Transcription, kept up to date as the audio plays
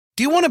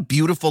Do you want a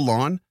beautiful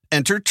lawn?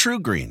 Enter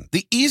TruGreen,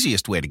 the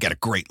easiest way to get a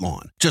great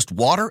lawn. Just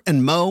water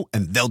and mow,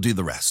 and they'll do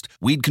the rest.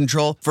 Weed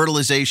control,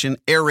 fertilization,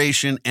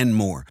 aeration, and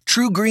more.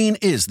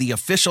 TruGreen is the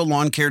official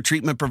lawn care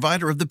treatment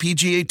provider of the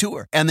PGA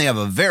Tour, and they have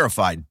a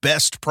verified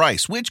best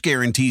price, which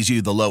guarantees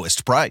you the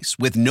lowest price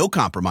with no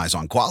compromise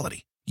on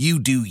quality. You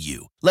do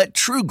you. Let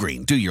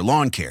TruGreen do your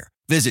lawn care.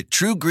 Visit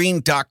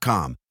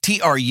TruGreen.com,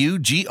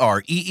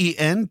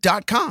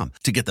 TruGreen.com,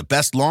 to get the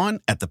best lawn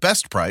at the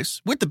best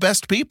price with the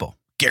best people.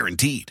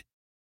 Guaranteed.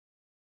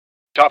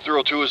 Top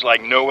Thrill 2 is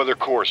like no other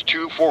course.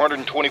 2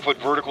 420-foot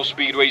vertical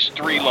speedways,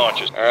 3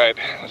 launches. All right,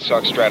 let's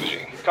talk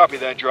strategy. Copy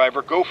that,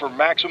 driver. Go for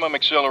maximum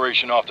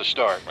acceleration off the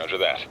start. Roger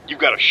that.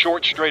 You've got a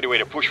short straightaway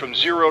to push from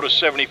 0 to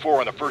 74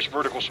 on the first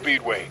vertical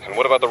speedway. And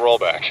what about the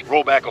rollback?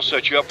 Rollback will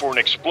set you up for an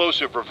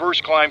explosive reverse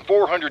climb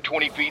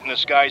 420 feet in the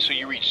sky so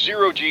you reach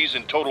 0 Gs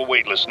in total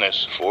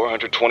weightlessness.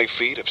 420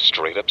 feet of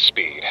straight-up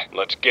speed.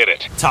 Let's get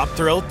it. Top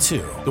Thrill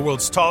 2, the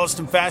world's tallest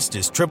and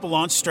fastest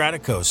triple-launch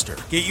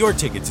stratocoaster. Get your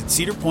tickets at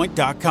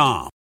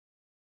cedarpoint.com.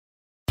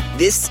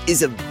 This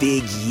is a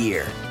big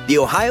year. The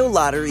Ohio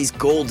Lottery's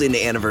golden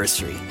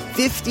anniversary.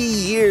 50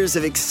 years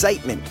of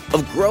excitement,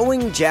 of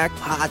growing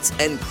jackpots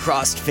and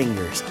crossed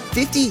fingers.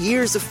 50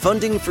 years of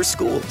funding for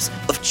schools,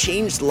 of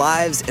changed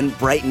lives and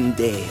brightened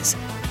days.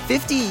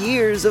 50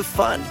 years of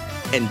fun,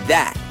 and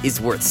that is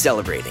worth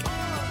celebrating.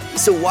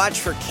 So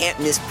watch for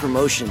can't-miss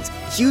promotions,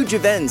 huge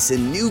events,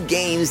 and new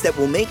games that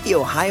will make the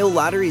Ohio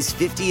Lottery's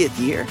 50th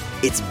year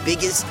its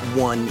biggest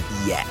one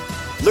yet.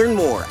 Learn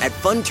more at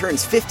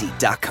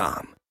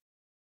funturns50.com.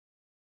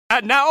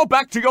 And now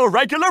back to your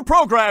regular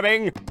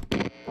programming. You've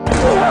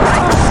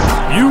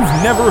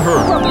never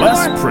heard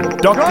less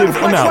productive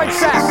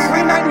analysis.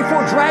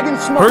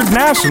 Heard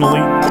nationally,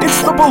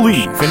 it's the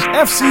Believe in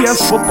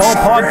FCS Football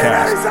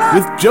podcast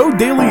with Joe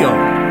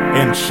DeLeon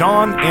and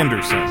Sean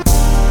Anderson.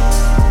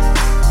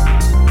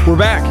 We're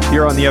back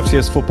here on the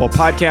FCS Football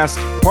podcast,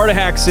 part of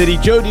Hack City.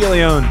 Joe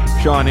DeLeon,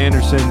 Sean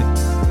Anderson,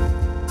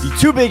 the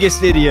two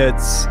biggest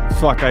idiots.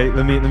 Fuck,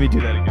 let me do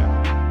that again.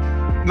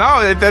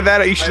 No, that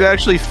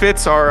actually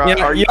fits our.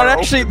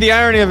 Actually, the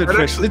irony of it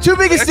fits. The two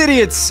biggest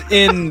idiots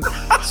in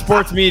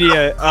sports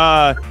media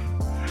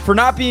for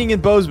not being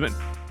in Bozeman.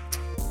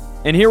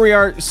 And here we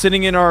are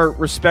sitting in our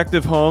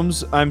respective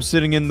homes. I'm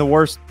sitting in the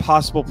worst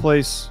possible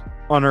place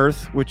on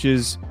earth, which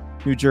is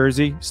New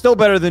Jersey. Still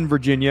better than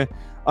Virginia.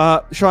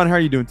 Sean, how are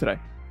you doing today?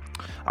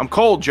 I'm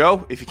cold,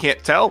 Joe. If you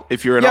can't tell,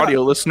 if you're an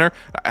audio listener,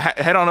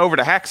 head on over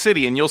to Hack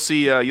City and you'll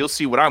see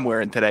what I'm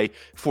wearing today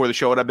for the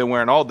show. What I've been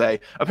wearing all day.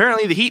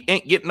 Apparently, the heat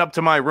ain't getting up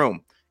to my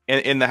room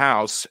in the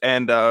house,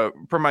 and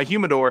for my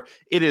humidor,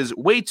 it is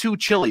way too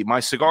chilly.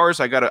 My cigars,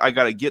 I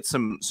gotta get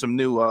some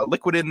new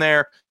liquid in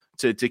there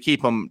to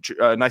keep them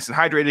nice and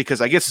hydrated,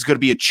 because I guess it's going to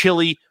be a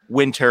chilly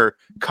winter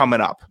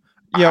coming up.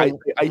 Yeah,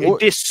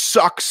 this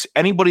sucks.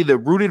 Anybody that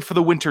rooted for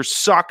the winter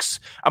sucks.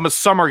 I'm a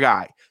summer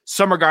guy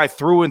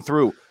through and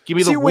through. Give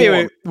me the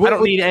warm. I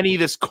don't need any of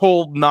this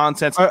cold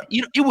nonsense.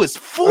 It was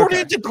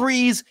 40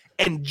 degrees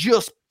and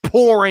just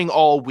pouring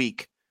all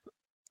week.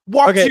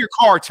 Walk to your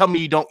car. Tell me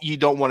you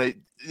don't want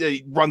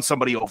to run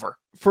somebody over.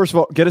 First of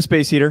all, get a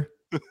space heater.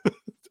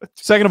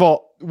 Second of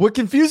all, what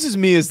confuses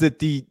me is that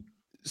the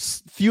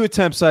few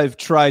attempts I've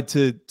tried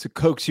to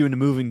coax you into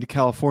moving to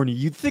California,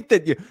 you'd think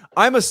that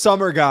I'm a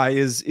summer guy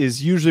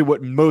is usually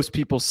what most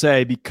people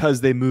say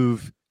because they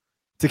move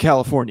to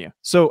California.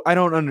 So I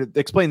don't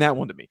explain that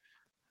one to me.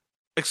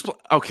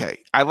 Okay,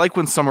 I like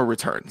when summer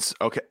returns.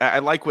 Okay, I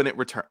like when it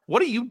returns.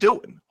 What are you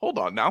doing? Hold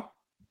on now.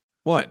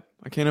 What?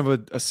 I can't have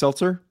a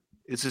seltzer?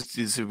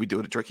 Is we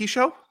doing a jerky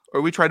show, or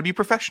are we trying to be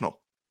professional?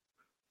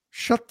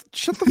 Shut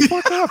the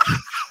fuck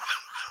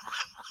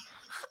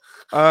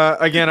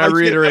up. Again, I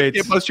reiterate.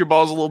 You bust your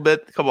balls a little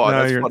bit. Come on,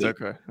 no, that's funny.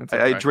 Okay. That's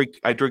okay.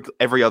 I drink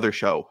every other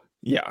show.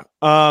 Yeah.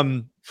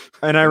 And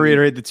I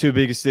reiterate the two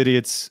biggest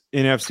idiots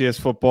in FCS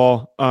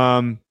football.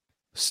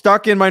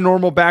 Stuck in my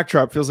normal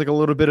backdrop. Feels like a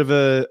little bit of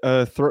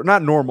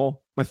not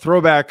normal. My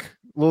throwback,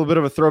 a little bit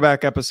of a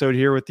throwback episode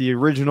here with the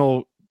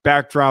original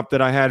backdrop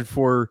that I had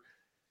for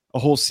a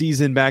whole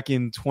season back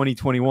in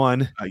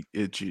 2021.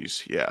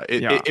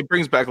 It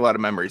brings back a lot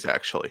of memories,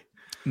 actually.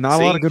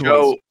 Not a lot of good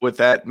Joe ones. With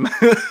that.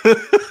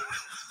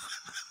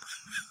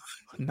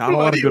 Not a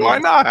lot of good Why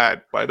ones.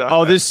 not? Why not?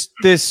 Oh,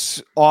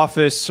 this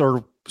office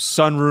or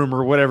sunroom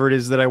or whatever it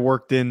is that I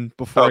worked in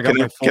before I got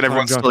my full-time Can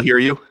everyone job. still hear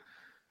you?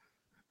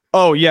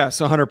 Oh yes,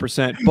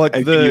 100%. But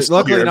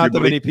luckily not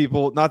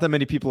that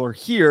many people are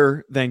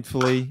here,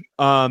 thankfully.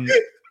 But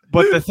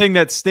the thing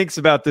that stinks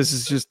about this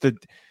is just the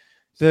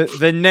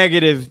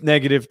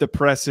negative,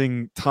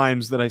 depressing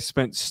times that I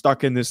spent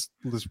stuck in this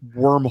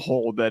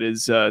wormhole that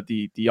is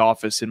the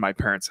office in my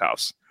parents'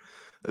 house.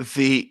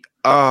 The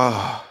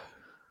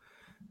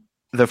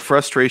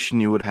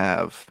frustration you would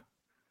have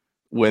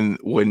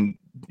when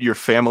your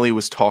family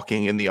was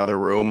talking in the other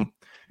room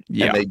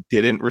and they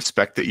didn't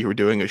respect that you were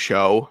doing a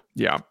show.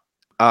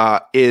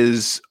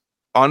 Is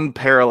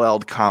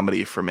unparalleled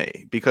comedy for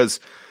me, because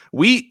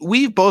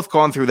we've both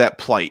gone through that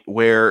plight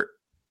where,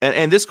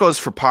 and this goes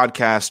for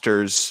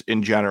podcasters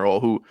in general,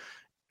 who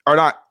are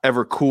not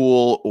ever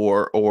cool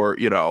or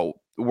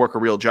work a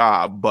real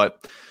job,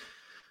 but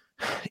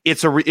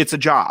it's a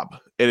job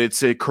and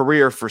it's a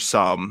career for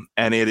some,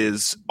 and it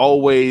is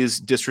always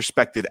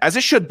disrespected, as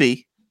it should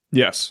be.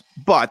 Yes,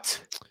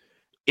 but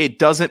it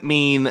doesn't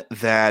mean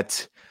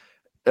that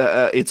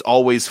it's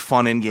always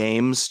fun and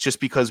games. Just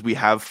because we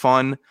have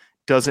fun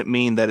doesn't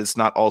mean that it's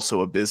not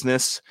also a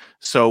business.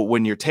 So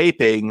when you're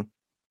taping,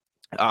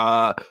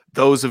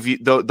 those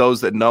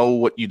that know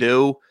what you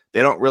do,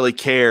 they don't really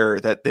care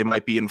that they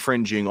might be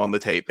infringing on the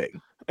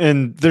taping.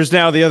 And there's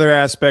now the other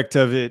aspect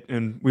of it,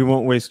 and we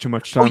won't waste too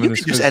much time. You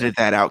can just edit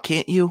that out,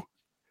 can't you?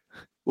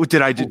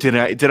 Did I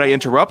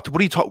interrupt?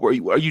 What are you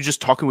talking? Are you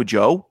just talking with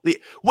Joe?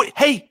 Wait,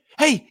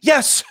 hey,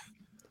 yes.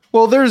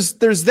 Well, there's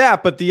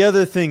that, but the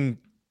other thing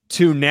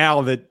too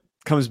now that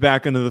comes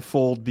back into the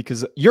fold,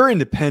 because you're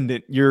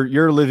independent,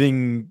 you're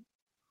living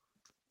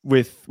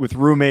with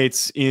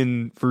roommates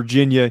in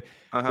Virginia,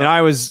 and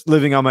I was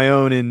living on my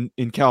own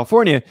in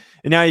California,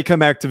 and now you come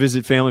back to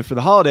visit family for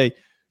the holiday.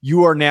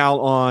 You are now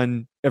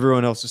on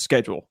everyone else's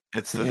schedule,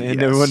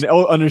 everyone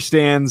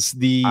understands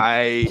the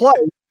play.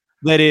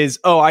 That is,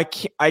 I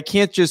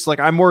can't just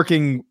I'm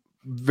working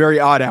very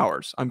odd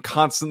hours. I'm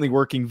constantly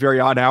working very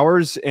odd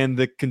hours, and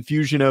the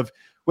confusion of,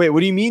 wait, what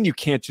do you mean you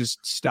can't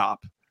just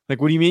stop? Like,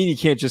 what do you mean you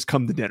can't just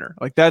come to dinner?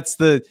 Like, that's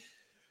the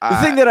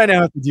thing that I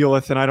now have to deal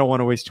with, and I don't want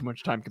to waste too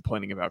much time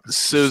complaining about.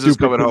 Susan's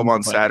coming home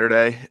on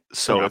Saturday,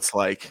 so it's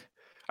like,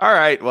 all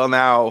right, well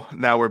now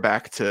we're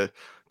back to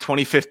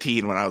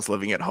 2015 when I was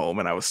living at home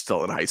and I was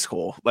still in high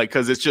school. Like,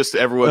 because it's just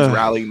everyone's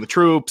rallying the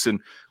troops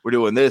and we're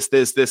doing this,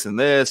 and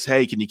this.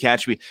 Hey, can you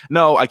catch me?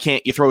 No, I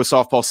can't. You throw a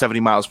softball 70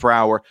 miles per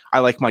hour. I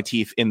like my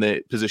teeth in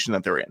the position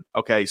that they're in.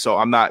 Okay, so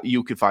I'm not.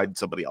 You could find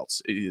somebody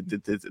else.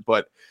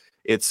 But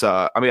it's.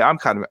 I'm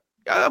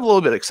a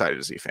little bit excited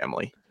to see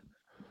family.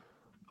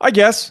 I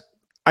guess.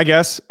 I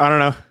don't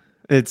know.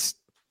 It's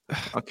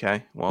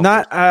okay. Well,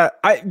 not.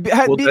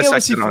 We'll being able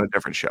to see on a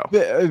different show.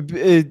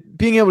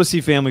 Being able to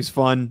see family's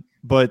fun,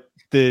 but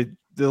the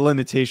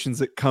limitations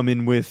that come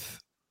in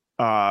with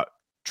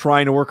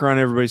trying to work around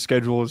everybody's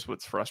schedule is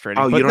what's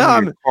frustrating. Oh, but you don't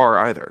have your car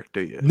either,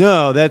 do you?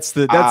 No, that's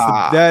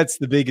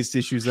the biggest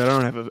issue, is that I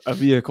don't have a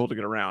vehicle to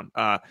get around.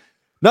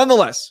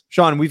 Nonetheless,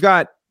 Sean, we've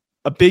got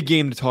a big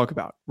game to talk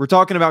about. We're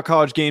talking about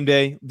College Game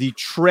Day, the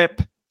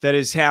trip that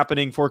is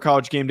happening for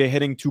College Game Day,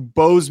 heading to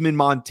Bozeman,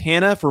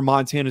 Montana for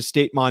Montana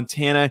State,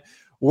 Montana.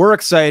 We're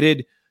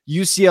excited.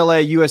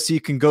 UCLA,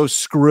 USC can go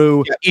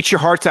screw. Yeah, eat your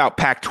hearts out,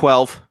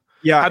 Pac-12.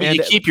 Yeah. How do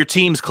you keep your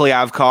teams,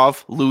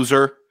 Klyavkov,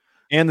 loser?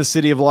 And the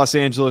city of Los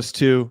Angeles,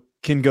 too,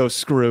 can go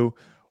screw.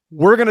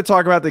 We're going to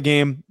talk about the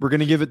game. We're going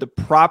to give it the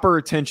proper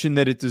attention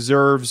that it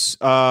deserves.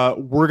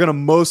 We're going to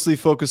mostly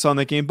focus on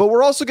that game, but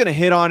we're also going to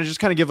hit on and just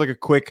kind of give a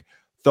quick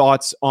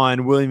thoughts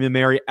on William &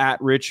 Mary at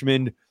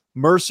Richmond,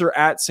 Mercer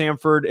at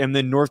Samford, and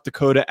then North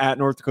Dakota at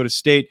North Dakota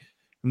State.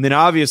 And then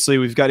obviously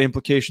we've got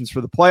implications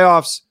for the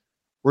playoffs.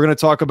 We're going to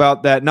talk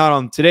about that not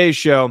on today's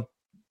show,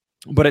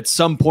 but at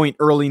some point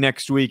early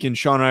next week. And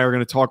Sean and I are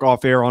going to talk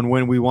off air on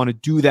when we want to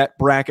do that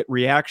bracket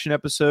reaction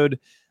episode,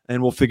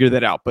 and we'll figure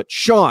that out. But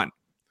Sean.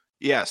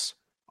 Yes.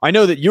 I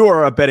know that you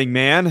are a betting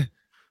man.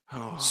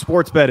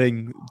 Sports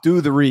betting, do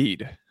the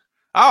read.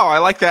 Oh, I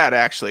like that,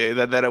 actually,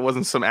 that it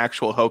wasn't some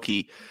actual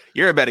hokey.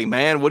 You're a betting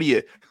man. What do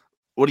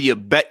you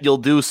bet you'll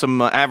do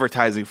some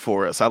advertising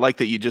for us? I like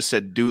that you just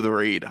said do the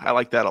read. I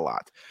like that a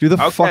lot. Do the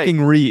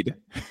fucking read.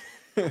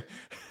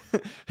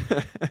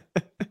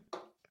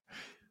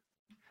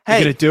 Hey,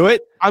 you gonna do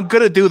it? I'm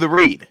gonna do the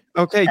read.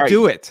 Okay,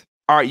 do it.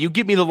 All right, you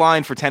give me the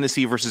line for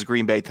Tennessee versus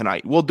Green Bay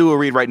tonight. We'll do a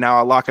read right now.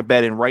 I'll lock a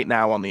bet in right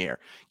now on the air.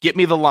 Get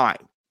me the line.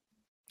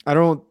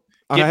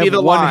 Give me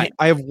the line.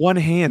 I have one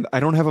hand.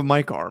 I don't have a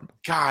mic arm.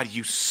 God,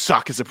 you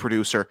suck as a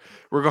producer.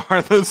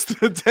 Regardless,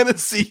 the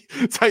Tennessee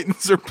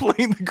Titans are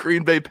playing the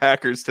Green Bay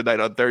Packers tonight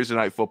on Thursday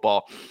Night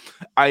Football.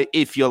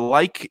 If you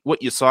like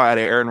what you saw out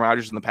of Aaron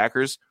Rodgers and the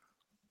Packers,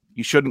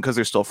 you shouldn't, because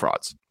they're still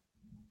frauds.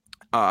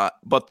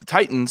 But the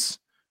Titans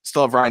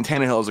still have Ryan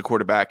Tannehill as a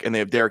quarterback, and they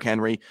have Derrick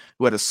Henry,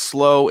 who had a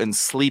slow and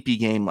sleepy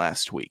game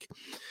last week.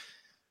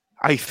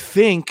 I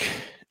think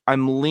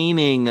I'm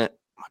leaning.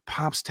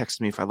 Pops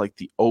texted me if I like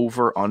the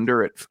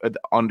under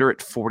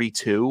at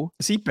 42.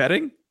 Is he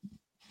betting?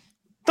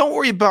 Don't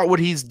worry about what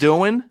he's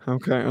doing.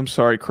 Okay, I'm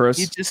sorry, Chris.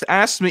 He just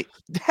asked me.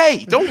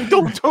 Hey,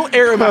 don't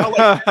air him out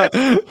like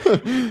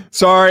that.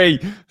 Sorry.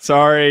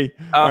 All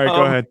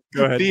right,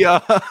 go ahead.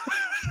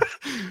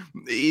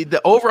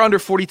 The over under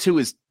 42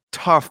 is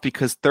tough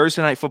because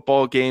Thursday Night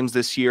Football games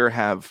this year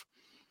have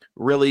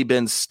really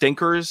been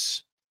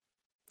stinkers.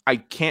 I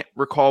can't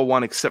recall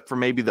one except for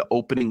maybe the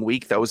opening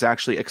week that was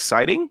actually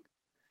exciting.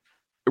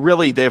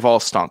 Really, they've all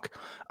stunk.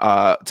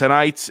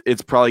 Tonight,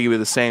 it's probably going to be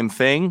the same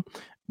thing.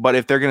 But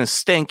if they're going to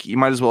stink, you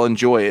might as well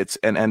enjoy it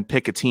and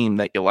pick a team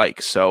that you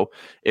like. So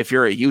if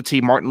you're a UT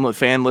Martin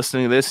fan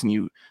listening to this and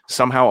you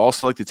somehow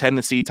also like the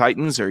Tennessee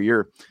Titans, or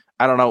you're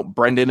I don't know,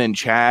 Brendan and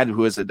Chad,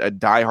 who is a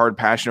diehard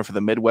passionate for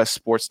the Midwest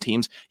sports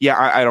teams. Yeah,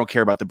 I don't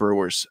care about the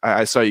Brewers.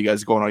 I saw you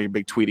guys going on your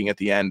big tweeting at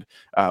the end.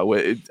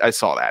 I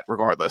saw that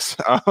regardless.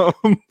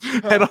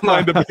 Head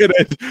online to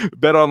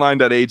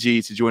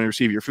betonline.ag to join and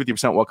receive your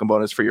 50% welcome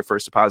bonus for your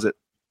first deposit.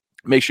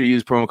 Make sure you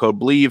use promo code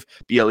BLEAV,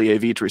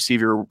 BLEAV, to receive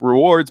your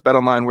rewards. Bet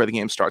online where the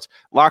game starts.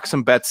 Lock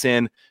some bets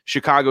in.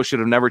 Chicago should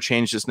have never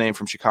changed its name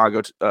from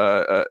Chicago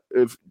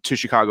to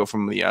Chicago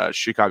from the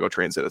Chicago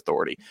Transit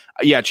Authority.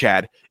 Yeah,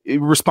 Chad,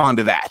 respond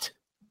to that.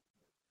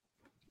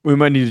 We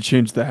might need to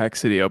change the Hack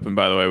City Open,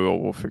 by the way.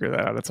 We'll figure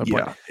that out at some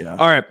point. Yeah.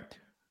 All right.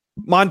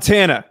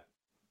 Montana.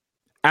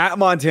 At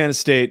Montana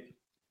State.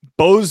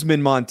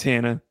 Bozeman,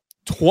 Montana.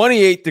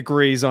 28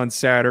 degrees on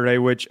Saturday,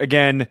 which,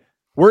 again,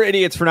 we're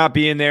idiots for not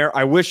being there.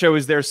 I wish I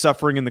was there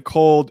suffering in the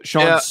cold.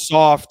 Sean's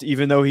soft,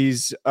 even though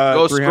he's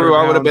go screw.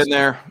 I would have been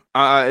there.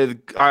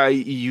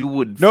 You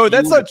would. No,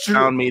 that's not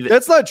true.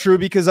 That's not true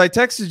because I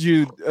texted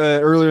you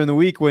earlier in the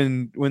week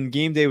when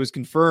game day was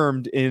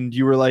confirmed, and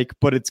you were like,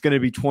 "But it's going to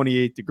be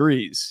 28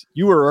 degrees."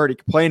 You were already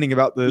complaining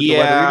about the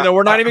weather, even though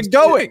we're not even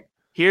going.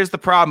 Here's the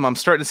problem. I'm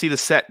starting to see the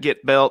set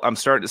get built. I'm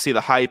starting to see the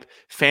hype.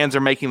 Fans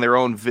are making their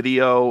own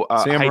video.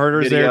 Sam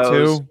Herder's there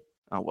too.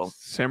 Oh well,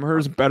 Sam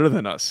Herder's better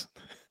than us.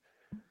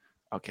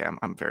 Okay,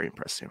 I'm very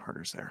impressed. Sam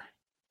Herder's there.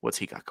 What's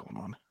he got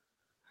going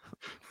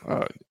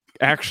on?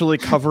 Actually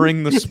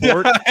covering the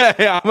sport.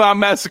 I'm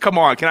messing. Come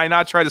on, can I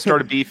not try to start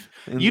a beef?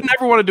 You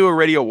never want to do a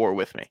radio war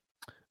with me.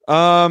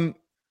 Well,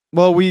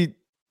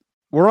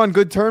 we're on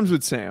good terms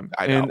with Sam.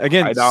 And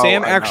again,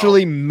 Sam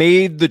actually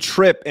made the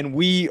trip, and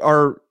we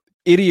are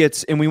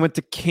idiots. And we went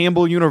to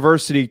Campbell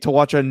University to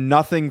watch a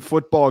nothing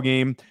football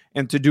game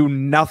and to do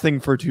nothing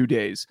for 2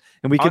 days.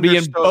 And we could be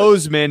in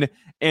Bozeman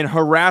and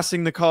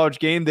harassing the College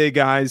Game Day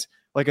guys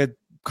like a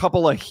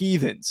couple of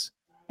heathens.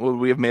 Would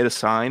we have made a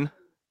sign?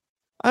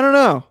 I don't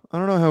know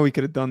how we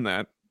could have done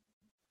that.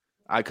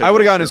 I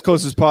would have gotten as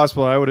close as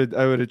possible. I would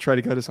have tried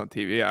to get us on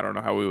TV. I don't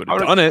know how we would have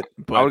done it.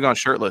 But I would have gone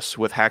shirtless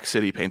with Hack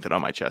City painted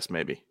on my chest,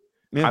 maybe.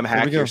 Yeah, I'm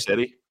Hack, you're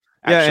City.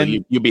 Yeah,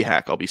 actually, you be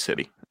Hack, I'll be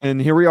City.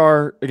 And here we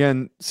are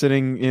again,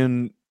 sitting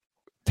in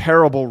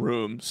terrible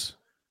rooms,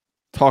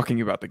 talking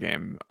about the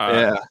game.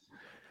 Yeah.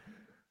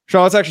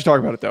 Sean, let's actually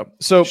talk about it though.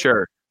 So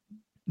sure.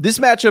 This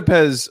matchup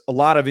has a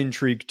lot of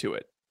intrigue to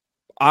it.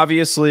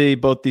 Obviously,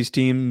 both these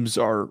teams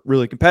are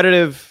really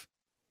competitive.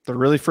 They're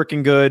really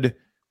freaking good.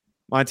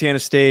 Montana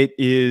State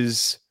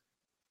is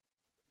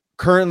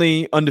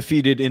currently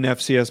undefeated in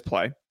FCS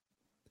play.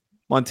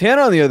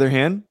 Montana, on the other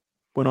hand,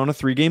 went on a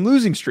 3-game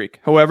losing streak.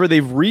 However,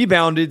 they've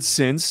rebounded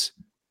since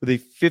with a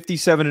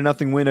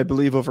 57-0 win, I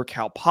believe, over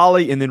Cal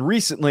Poly, and then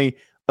recently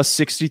a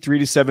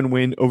 63-7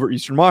 win over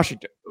Eastern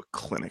Washington.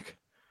 Clinic.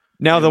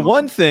 Now, the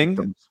one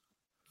thing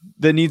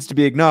that needs to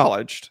be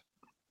acknowledged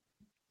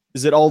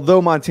is that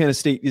although Montana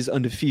State is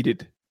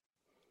undefeated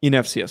in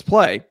FCS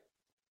play,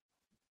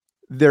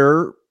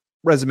 their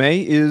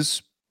resume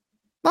is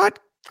not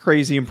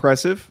crazy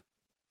impressive.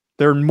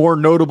 Their more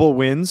notable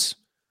wins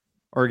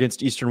are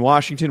against Eastern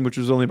Washington, which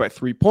was only by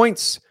 3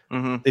 points.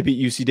 Mm-hmm. They beat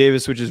UC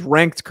Davis, which is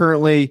ranked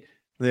currently.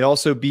 They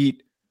also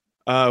beat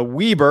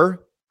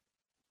Weber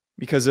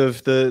because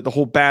of the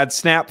whole bad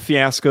snap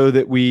fiasco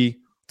that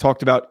we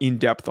talked about in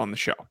depth on the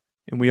show.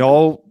 And we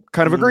all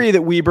kind of agree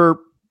that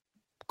Weber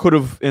could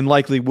have and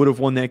likely would have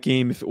won that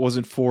game if it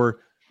wasn't for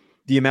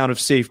the amount of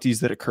safeties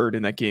that occurred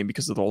in that game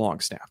because of the long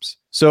snaps.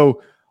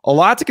 So a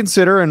lot to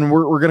consider, and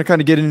we're going to kind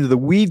of get into the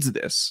weeds of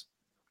this.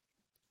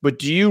 But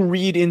do you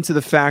read into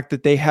the fact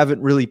that they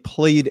haven't really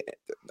played?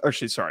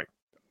 Actually, sorry.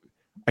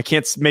 I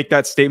can't make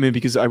that statement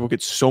because I will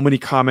get so many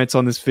comments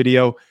on this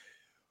video.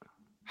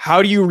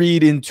 How do you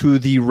read into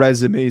the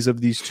resumes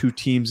of these two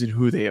teams and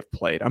who they have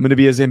played? I'm going to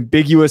be as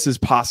ambiguous as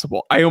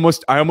possible. I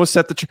almost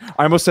set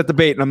the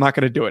bait, and I'm not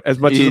going to do it. As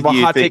much as of a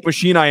hot take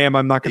machine I am,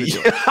 I'm not going to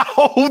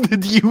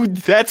do it.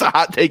 That's a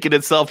hot take in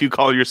itself. You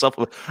call yourself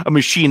a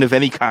machine of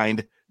any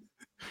kind.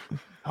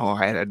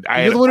 Oh, you're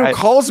the one who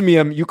calls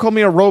me. You call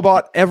me a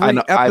robot every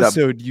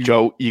episode.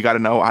 Joe, you got to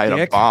know I had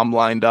a bomb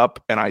lined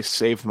up, and I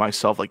saved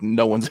myself like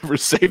no one's ever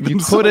saved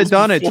themselves. You could have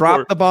done it.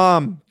 Drop the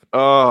bomb.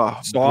 Oh,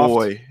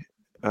 boy.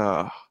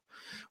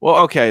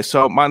 Well, okay,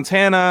 so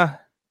Montana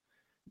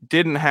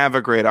didn't have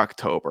a great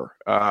October.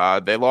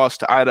 They lost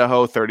to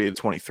Idaho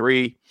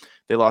 30-23.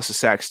 They lost to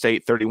Sac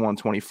State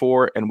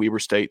 31-24 and Weber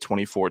State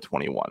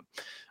 24-21.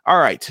 All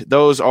right,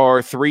 those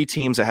are 3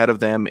 teams ahead of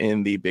them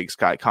in the Big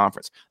Sky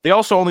Conference. They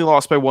also only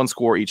lost by 1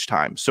 score each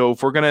time. So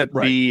if we're going to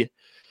be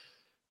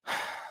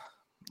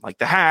like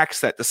the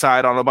Hacks that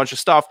decide on a bunch of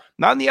stuff,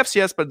 not in the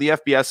FCS, but the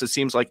FBS, it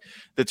seems like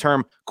the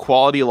term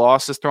quality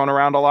loss is thrown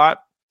around a lot.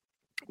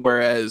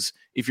 Whereas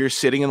if you're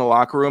sitting in the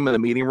locker room in the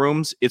meeting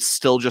rooms, it's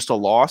still just a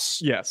loss.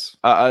 Yes.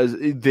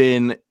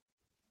 Then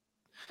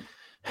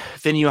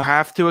you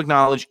have to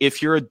acknowledge,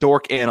 if you're a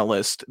dork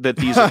analyst, that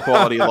these are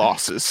quality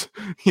losses.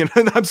 You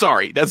know, I'm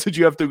sorry. That's what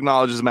you have to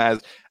acknowledge them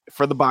as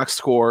for the box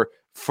score,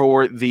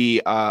 for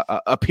the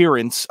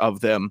appearance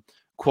of them,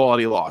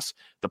 quality loss.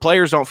 The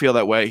players don't feel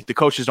that way. The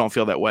coaches don't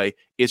feel that way.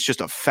 It's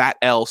just a fat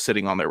L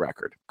sitting on their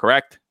record.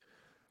 Correct?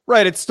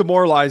 Right. It's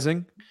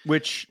demoralizing.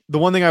 Which the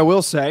one thing I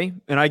will say,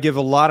 and I give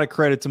a lot of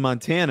credit to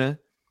Montana,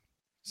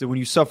 is that when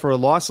you suffer a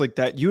loss like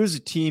that, you as a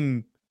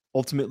team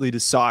ultimately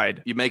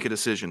decide. You make a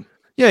decision.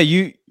 Yeah,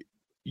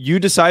 you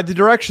decide the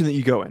direction that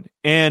you go in.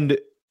 And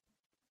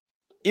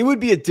it would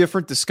be a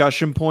different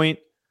discussion point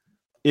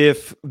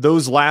if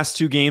those last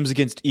two games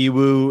against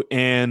EWU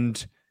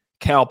and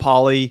Cal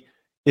Poly,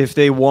 if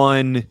they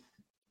won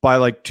by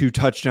like 2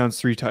 touchdowns,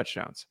 3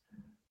 touchdowns.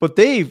 But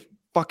they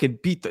fucking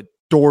beat the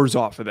doors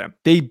off of them.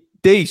 That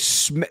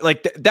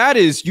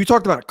is, you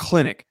talked about a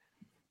clinic.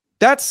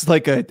 That's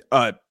like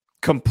a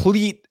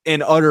complete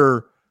and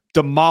utter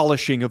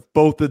demolishing of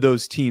both of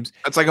those teams.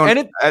 That's like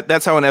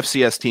that's how an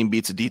FCS team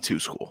beats a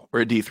D2 school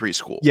or a D3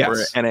 school or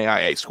an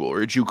NAIA school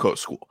or a JUCO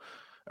school.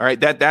 All right,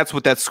 that's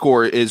what that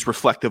score is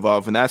reflective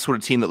of, and that's what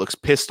a team that looks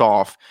pissed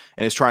off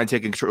and is trying to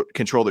take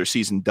control of their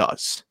season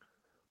does.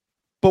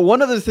 But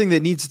one other thing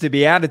that needs to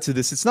be added to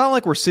this, it's not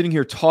like we're sitting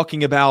here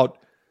talking about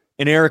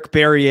an Eric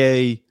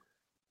Barrier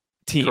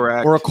team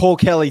or a Cole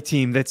Kelly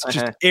team that's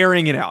just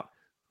airing it out.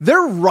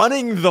 They're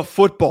running the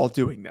football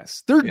doing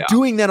this. They're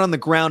doing that on the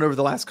ground over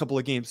the last couple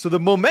of games. So the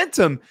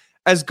momentum,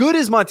 as good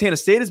as Montana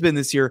State has been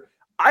this year,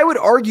 I would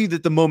argue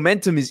that the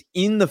momentum is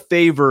in the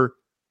favor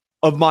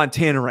of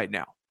Montana right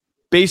now,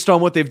 based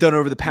on what they've done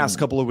over the past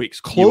couple of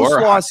weeks. Close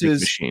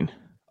losses.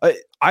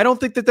 I don't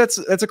think that's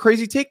a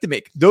crazy take to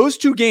make. Those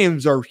 2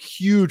 games are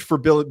huge for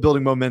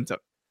building momentum.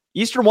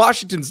 Eastern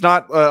Washington's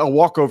not a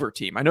walkover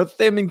team. I know that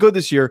they've been good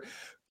this year.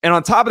 And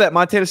on top of that,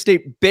 Montana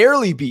State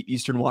barely beat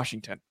Eastern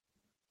Washington.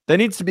 That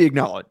needs to be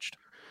acknowledged.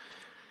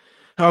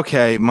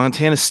 Okay,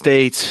 Montana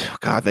State.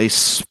 God, they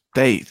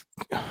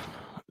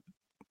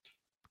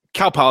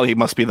Cal Poly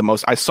must be the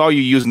most. I saw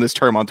you using this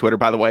term on Twitter,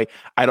 by the way.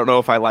 I don't know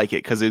if I like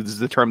it because it's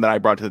the term that I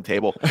brought to the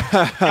table.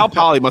 Cal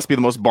Poly must be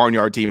the most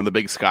barnyard team in the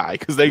Big Sky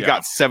because they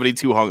got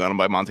 72 hung on them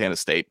by Montana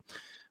State.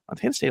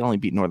 Montana State only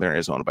beat Northern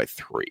Arizona by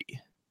 3.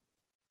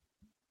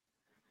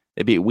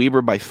 They beat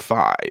Weber by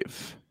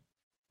 5.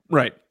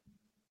 Right.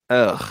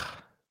 Ugh.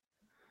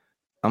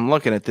 I'm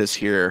looking at this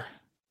here.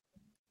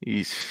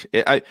 You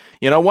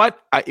know what?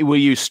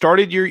 When you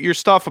started your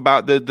stuff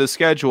about the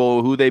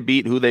schedule, who they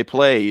beat, who they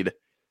played.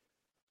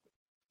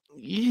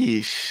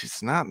 Yeesh,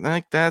 it's not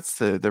like that's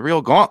the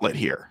real gauntlet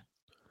here.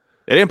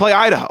 They didn't play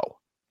Idaho.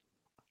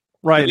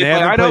 Right. They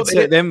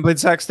haven't played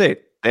Sac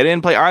State. They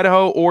didn't play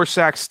Idaho or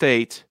Sac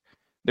State.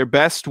 Their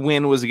best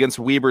win was against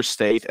Weber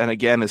State. And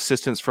again,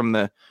 assistance from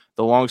the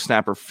long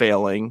snapper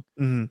failing.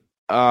 Mm-hmm.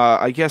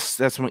 I guess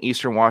that's when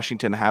Eastern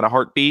Washington had a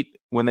heartbeat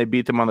when they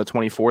beat them on the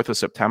 24th of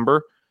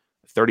September,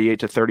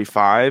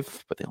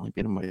 38-35, but they only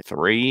beat them by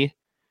 3.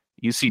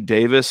 UC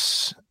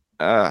Davis.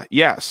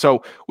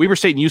 So Weber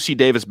State and UC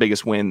Davis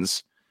biggest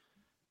wins.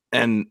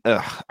 And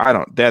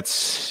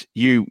that's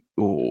you.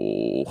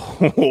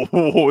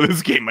 Oh,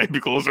 this game might be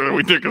closer than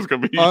we think it's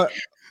going to be.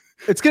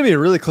 It's going to be a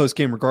really close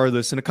game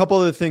regardless. And a couple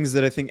other things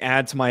that I think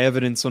add to my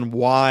evidence on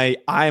why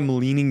I'm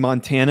leaning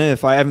Montana,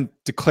 if I haven't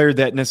declared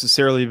that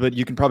necessarily, but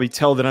you can probably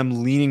tell that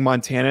I'm leaning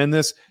Montana in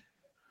this.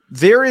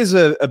 There is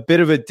a bit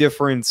of a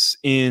difference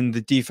in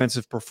the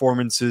defensive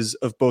performances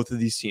of both of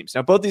these teams.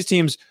 Now, both these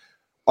teams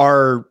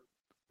are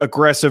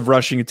aggressive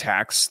rushing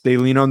attacks. They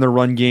lean on their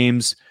run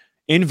games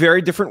in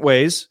very different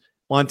ways.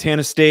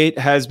 Montana State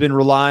has been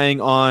relying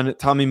on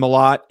Tommy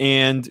Mellott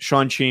and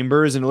Sean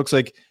Chambers, and it looks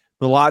like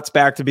Mallott's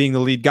back to being the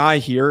lead guy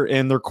here,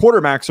 and their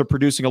quarterbacks are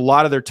producing a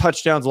lot of their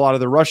touchdowns, a lot of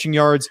their rushing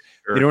yards.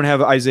 Sure. They don't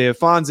have Isaiah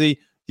Fonzie.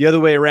 The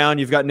other way around,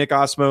 you've got Nick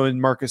Osmo and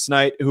Marcus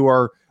Knight, who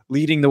are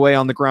leading the way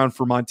on the ground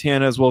for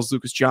Montana, as well as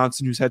Lucas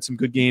Johnson, who's had some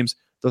good games.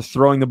 They're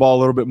throwing the ball a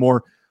little bit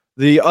more.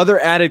 The other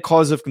added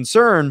cause of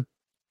concern,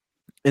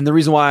 and the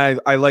reason why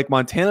I like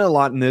Montana a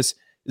lot in this,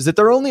 is that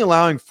they're only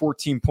allowing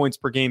 14 points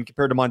per game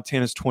compared to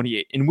Montana's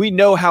 28. And we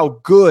know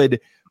how good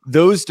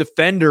those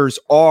defenders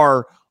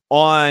are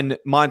on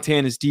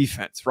Montana's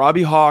defense.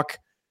 Robbie Hawk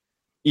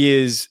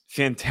is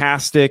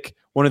fantastic,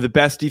 one of the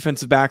best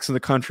defensive backs in the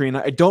country. And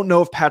I don't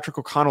know if Patrick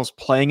O'Connell's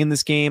playing in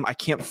this game. I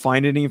can't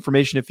find any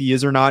information if he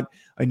is or not.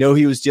 I know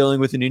he was dealing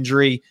with an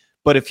injury,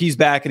 but if he's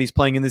back and he's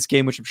playing in this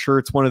game, which I'm sure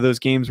it's one of those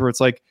games where it's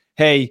like,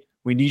 hey,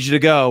 we need you to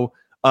go.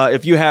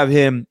 If you have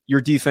him, your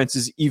defense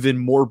is even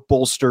more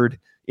bolstered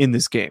in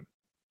this game.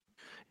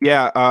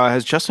 Yeah.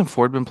 Has Justin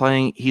Ford been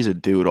playing? He's a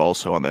dude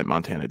also on that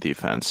Montana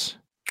defense.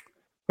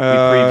 We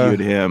previewed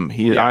him.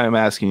 I am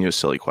asking you a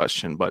silly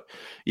question, but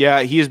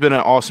yeah, he has been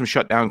an awesome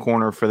shutdown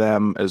corner for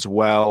them as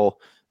well.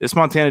 This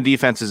Montana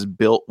defense is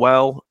built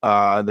well.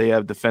 They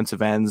have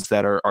defensive ends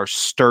that are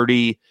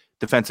sturdy,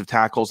 defensive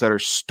tackles that are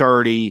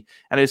sturdy,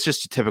 and it's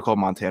just a typical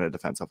Montana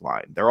defensive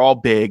line. They're all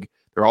big.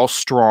 They're all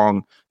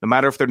strong. No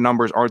matter if their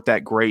numbers aren't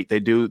that great,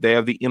 they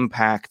have the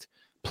impact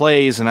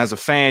plays, and as a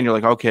fan, you're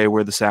like, okay,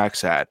 where the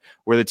sacks at?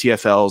 Where the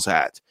TFLs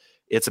at?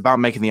 It's about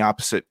making the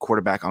opposite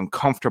quarterback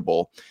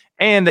uncomfortable.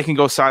 And they can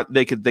go side.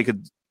 They could.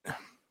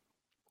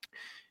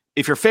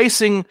 If you're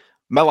facing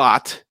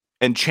Mellott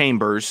and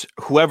Chambers,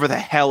 whoever the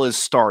hell is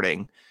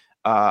starting,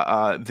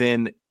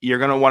 then you're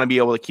going to want to be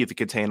able to keep the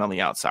contain on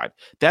the outside.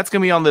 That's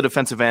going to be on the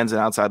defensive ends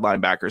and outside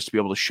linebackers to be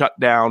able to shut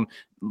down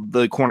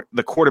the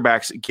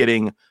quarterbacks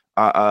getting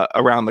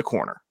around the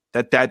corner.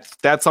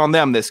 That's on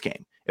them this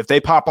game. If they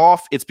pop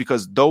off, it's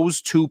because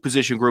those two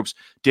position groups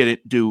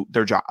didn't do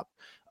their job.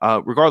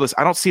 Regardless,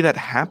 I don't see that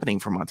happening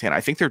for Montana.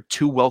 I think they're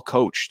too well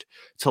coached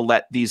to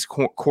let these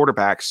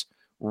quarterbacks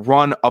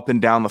run up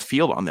and down the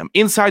field on them.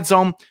 Inside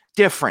zone,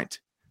 different.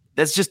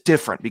 That's just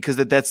different because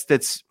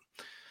that's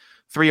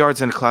 3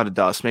 yards in a cloud of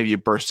dust. Maybe you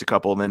burst a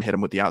couple and then hit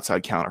them with the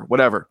outside counter,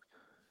 whatever.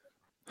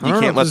 I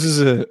don't know if this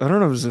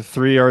is a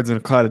 3 yards in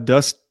a cloud of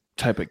dust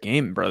type of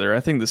game, brother. I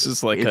think this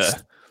is like it's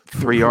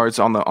 3 yards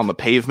on the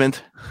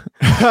pavement.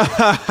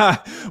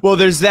 Well,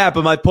 there's that,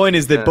 but my point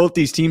is that both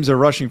these teams are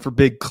rushing for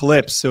big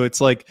clips, so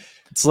it's like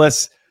it's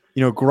less,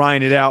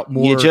 grind it out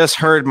more. You just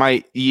heard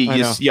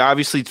you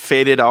obviously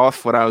faded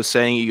off what I was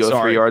saying. You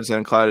go 3 yards in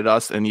a cloud of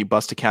dust and you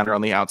bust a counter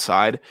on the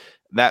outside.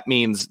 That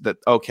means that,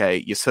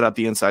 okay, you set up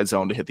the inside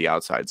zone to hit the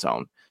outside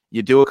zone.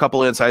 You do a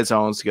couple inside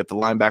zones to get the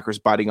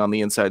linebackers biting on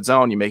the inside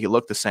zone. You make it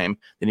look the same.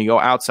 Then you go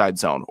outside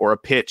zone or a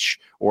pitch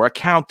or a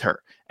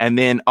counter. And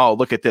then, oh,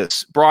 look at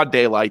this. Broad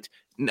daylight,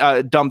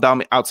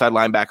 dumb outside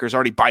linebackers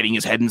already biting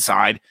his head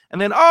inside. And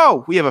then,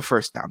 oh, we have a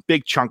first down.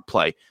 Big chunk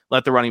play.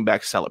 Let the running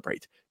back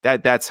celebrate.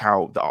 That's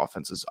how the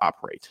offenses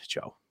operate,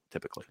 Joe,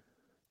 typically.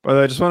 But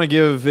I just want to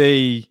give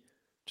a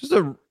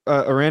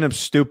random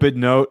stupid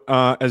note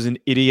as an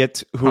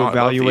idiot who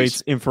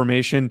evaluates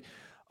information.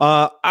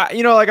 I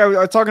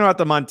was talking about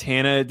the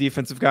Montana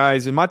defensive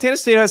guys, and Montana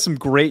State has some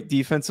great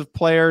defensive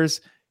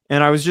players.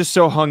 And I was just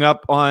so hung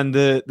up on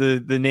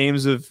the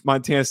names of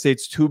Montana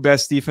State's two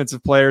best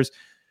defensive players.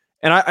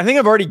 And I think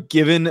I've already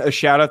given a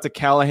shout out to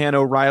Callahan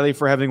O'Reilly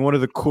for having one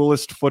of the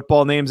coolest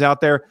football names out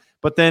there.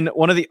 But then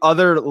one of the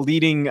other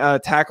leading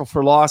tackle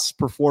for loss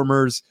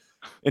performers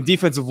and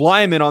defensive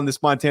lineman on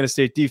this Montana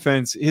State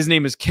defense, his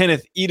name is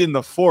Kenneth Eden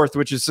IV,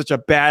 which is such a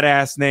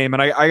badass name.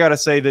 And I got to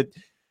say that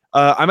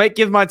I might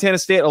give Montana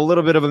State a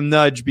little bit of a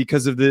nudge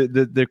because of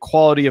the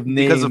quality of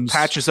names. Because of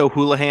Patches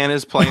O'Houlihan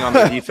is playing on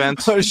the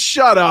defense.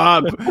 Shut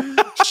up.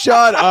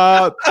 Shut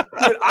up.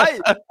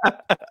 Dude,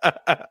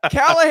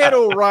 Callahan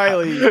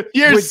O'Reilly would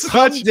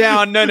come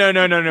down.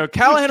 No.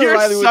 Callahan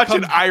O'Reilly would such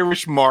an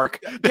Irish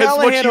mark.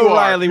 Callahan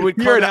O'Reilly would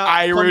come an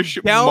Irish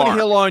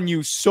downhill on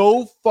you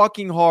so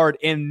fucking hard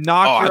and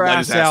knock your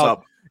ass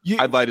out.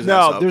 I'd light his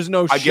ass up. There's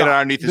no shot. I'd get it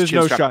underneath his chin.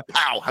 There's no shot.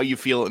 Ow, how you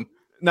feeling?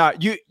 No,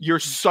 you're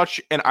such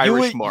an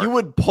Irish mark. You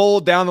would pull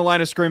down the line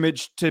of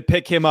scrimmage to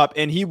pick him up,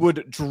 and he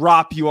would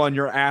drop you on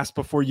your ass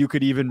before you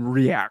could even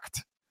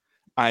react.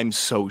 I'm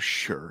so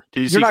sure.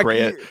 Did you see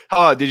Correa?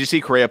 Did you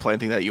see Correa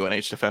planting that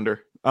UNH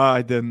defender?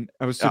 I didn't.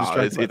 I was too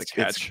distracted by the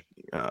catch.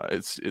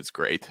 It's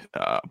great.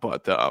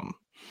 But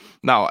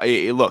no.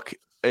 Look,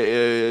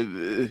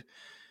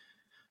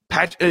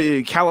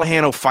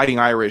 Callahan fighting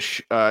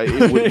Irish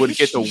would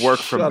get the work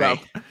from me. Up.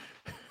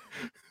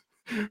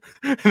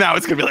 Now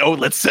it's gonna be like, oh,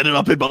 let's set it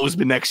up in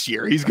Bozeman next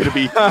year. He's gonna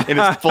be in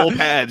his full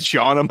pads,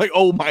 Sean. I'm like,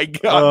 oh my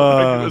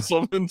god,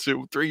 something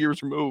to 3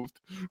 years removed.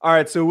 All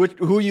right, so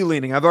who are you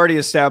leaning? I've already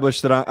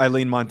established that I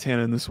lean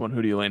Montana in this one.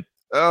 Who do you lean?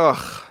 I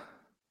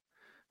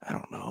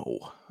don't know.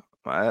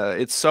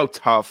 It's so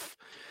tough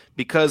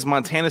because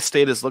Montana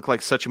State has looked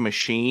like such a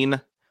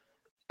machine.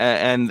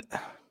 And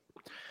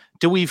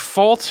do we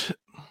fault?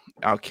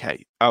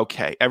 Okay.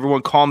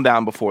 Everyone, calm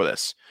down before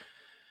this.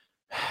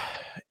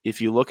 If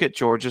you look at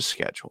Georgia's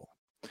schedule,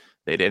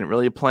 they didn't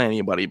really play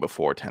anybody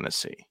before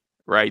Tennessee,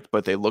 right?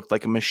 But they looked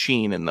like a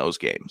machine in those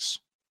games.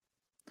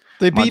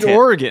 They beat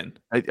Oregon.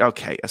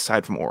 Okay,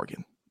 aside from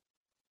Oregon.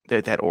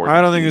 That Oregon.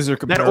 I don't think these are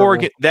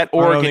comparable. That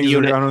Oregon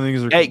unit. I don't think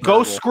these are Hey,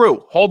 go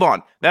screw. Hold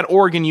on. That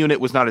Oregon unit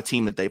was not a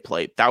team that they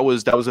played. That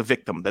was a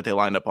victim that they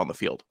lined up on the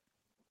field.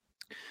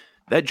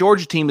 That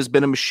Georgia team has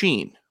been a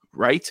machine,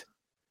 right?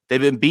 They've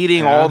been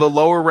beating all the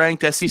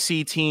lower-ranked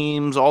SEC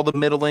teams, all the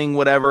middling,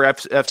 whatever,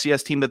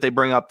 FCS team that they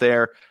bring up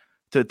there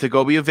to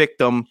go be a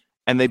victim,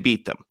 and they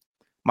beat them.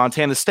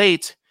 Montana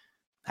State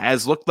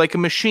has looked like a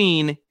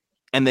machine,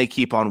 and they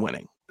keep on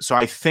winning. So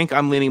I think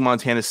I'm leaning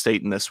Montana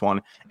State in this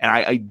one, and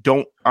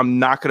I'm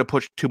not going to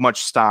put too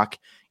much stock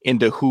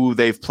into who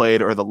they've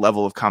played or the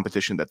level of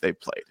competition that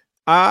they've played.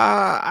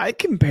 I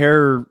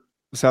compare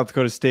South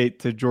Dakota State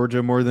to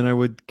Georgia more than I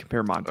would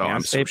compare Montana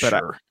State, but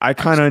sure. I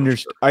kind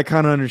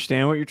of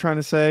understand what you're trying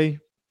to say.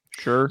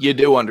 Sure, you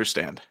do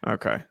understand.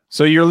 Okay,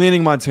 so you're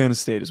leaning Montana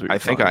State, is what you're I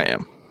think I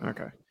am.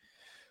 Okay,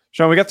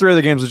 Sean, we got 3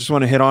 other games. I just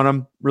want to hit on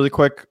them really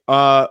quick.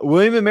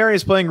 William & Mary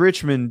is playing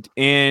Richmond,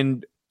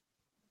 and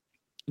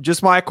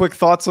just my quick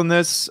thoughts on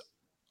this: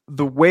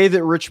 the way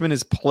that Richmond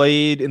has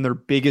played in their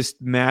biggest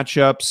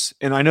matchups,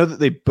 and I know that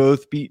they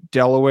both beat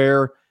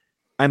Delaware.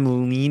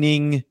 I'm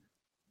leaning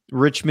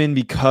Richmond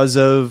because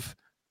of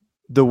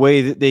the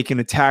way that they can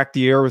attack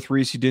the air with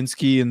Reese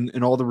Udinsky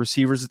and all the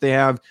receivers that they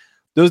have.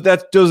 Those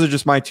are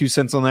just my 2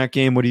 cents on that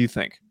game. What do you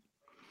think?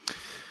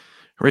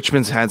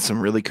 Richmond's had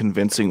some really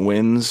convincing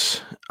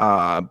wins,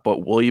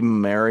 but William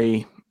 &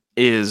 Mary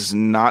is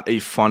not a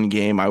fun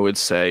game, I would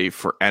say,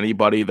 for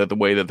anybody that the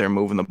way that they're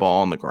moving the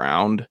ball on the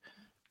ground.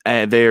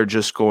 And they are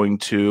just going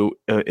to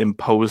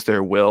impose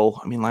their will.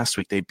 I mean, last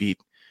week they beat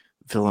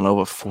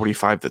Villanova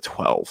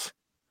 45-12.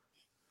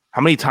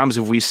 How many times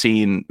have we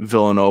seen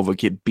Villanova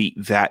get beat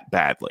that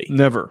badly?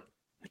 Never.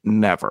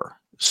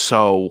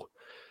 So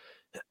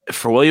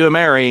for William &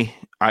 Mary,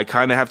 I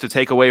kind of have to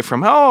take away from,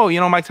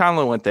 Mike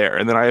Tomlin went there.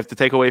 And then I have to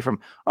take away from,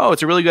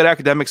 it's a really good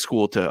academic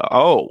school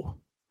to,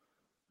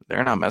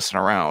 they're not messing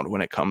around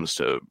when it comes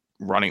to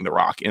running the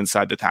rock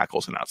inside the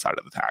tackles and outside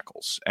of the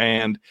tackles.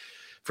 And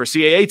for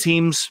CAA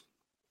teams,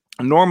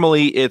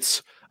 normally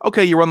it's,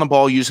 okay, you run the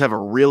ball, you just have a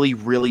really,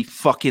 really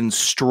fucking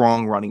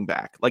strong running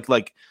back.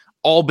 Like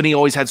Albany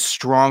always had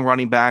strong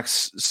running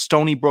backs.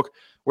 Stony Brook,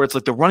 where it's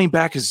like the running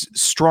back is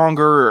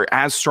stronger or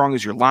as strong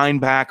as your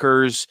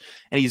linebackers,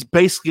 and he's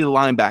basically the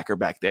linebacker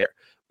back there.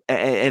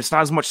 And it's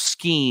not as much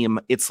scheme.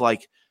 It's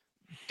like,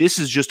 this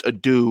is just a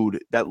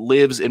dude that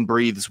lives and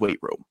breathes weight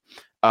room.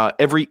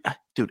 Every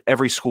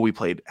school we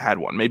played had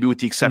one, maybe with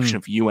the exception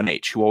of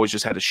UNH, who always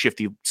just had a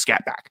shifty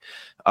scat back.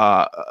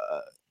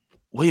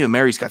 William &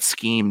 Mary's got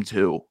scheme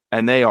too,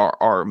 and they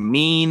are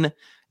mean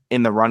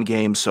in the run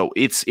game, so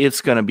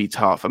it's going to be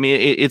tough. I mean,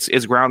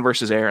 it's ground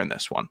versus air in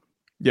this one.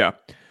 Yeah.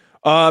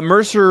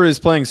 Mercer is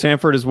playing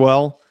Samford as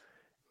well,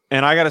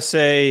 and I got to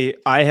say,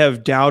 I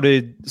have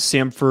doubted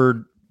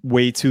Samford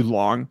way too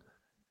long.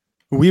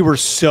 We were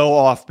so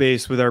off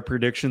base with our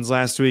predictions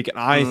last week, and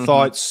I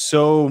thought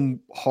so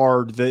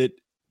hard that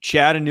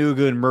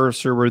Chattanooga and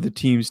Mercer were the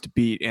teams to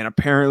beat, and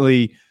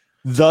apparently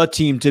the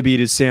team to beat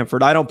is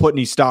Samford. I don't put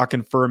any stock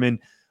in Furman,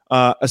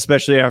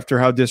 especially after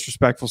how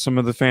disrespectful some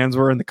of the fans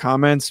were in the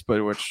comments,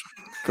 but which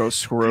go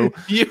screw.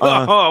 Why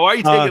are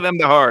you taking them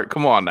to heart?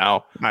 Come on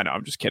now. I know,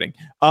 I'm just kidding.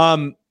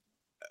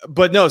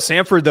 But no,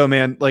 Samford though,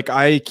 man, like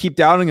I keep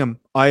doubting them.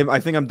 I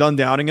think I'm done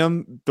doubting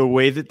them. The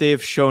way that they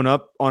have shown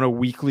up on a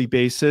weekly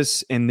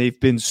basis, and they've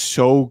been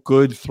so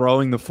good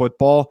throwing the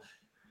football,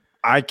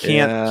 I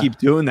can't keep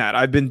doing that.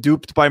 I've been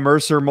duped by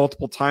Mercer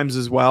multiple times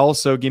as well.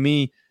 So give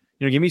me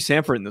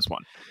Samford in this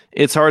one.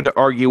 It's hard to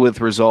argue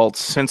with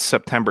results. Since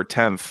September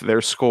 10th,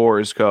 their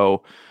scores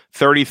go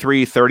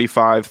 33,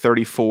 35,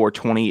 34,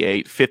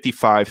 28,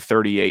 55,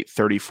 38,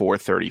 34,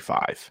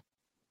 35.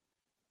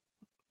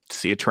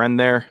 See a trend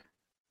there?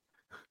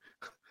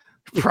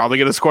 Probably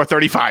going to score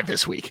 35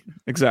 this week.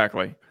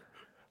 Exactly.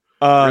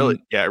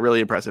 Really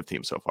impressive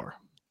team so far.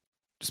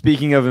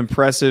 Speaking of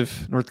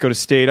impressive, North Dakota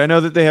State, I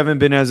know that they haven't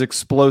been as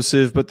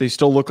explosive, but they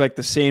still look like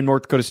the same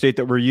North Dakota State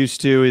that we're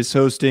used to is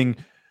hosting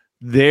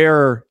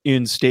their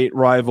in-state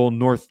rival,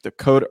 North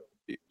Dakota.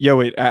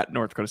 At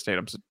North Dakota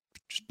State.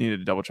 Just needed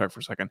to double check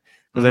for a second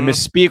because I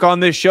misspeak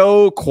on this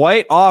show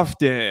quite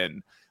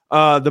often.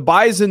 The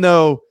Bison,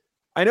 though,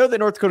 I know that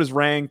North Dakota's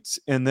ranked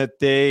and that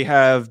they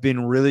have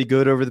been really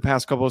good over the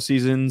past couple of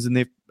seasons, and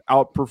they've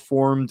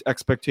outperformed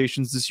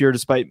expectations this year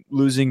despite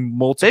losing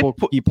multiple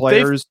key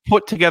players. They've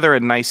put together a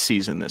nice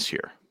season this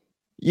year.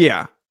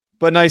 Yeah,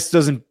 but nice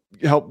doesn't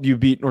help you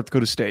beat North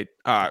Dakota State.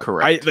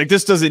 Correct.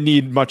 This doesn't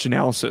need much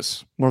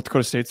analysis. North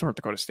Dakota State's North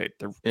Dakota State.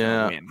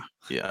 Yeah,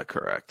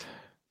 correct.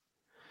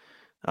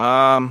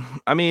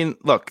 I mean,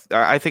 look,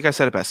 I think I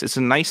said it best. It's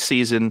a nice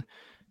season.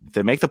 If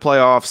they make the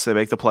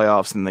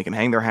playoffs, and they can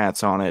hang their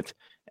hats on it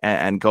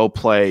and go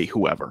play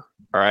whoever.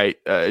 All right.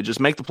 Just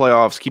make the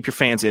playoffs, keep your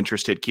fans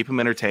interested, keep them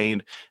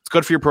entertained. It's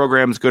good for your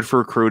program. It's good for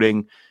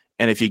recruiting.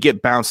 And if you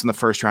get bounced in the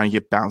first round, you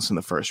get bounced in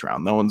the first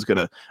round. No one's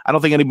I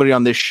don't think anybody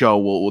on this show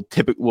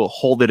will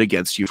hold it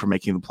against you for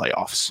making the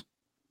playoffs.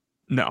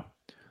 No.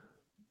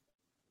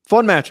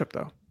 Fun matchup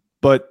though,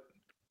 but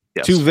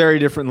yes. Two very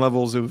different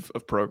levels of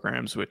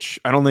programs, which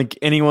I don't think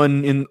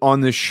anyone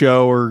on this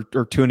show or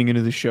tuning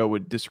into the show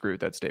would disagree with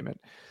that statement.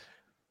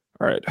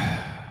 All right,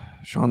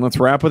 Sean, let's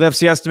wrap with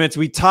FC estimates.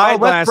 We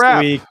tied last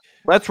week.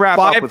 Let's wrap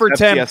 5 up for with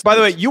 10. FC By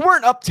the way, you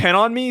weren't up 10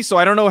 on me, so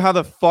I don't know how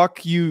the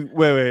fuck you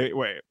wait.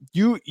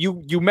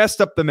 You messed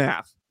up the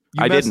math.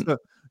 I didn't.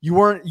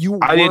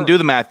 I didn't do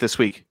the math this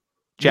week.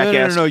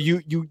 Jackass. No.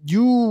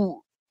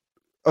 You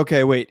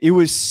okay, wait. It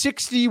was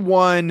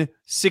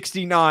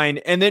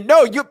 61-69, and then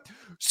you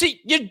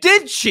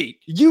did cheat.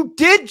 You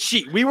did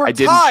cheat. We were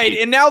tied,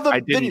 and now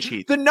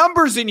the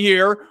numbers in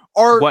here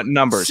are what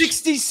numbers?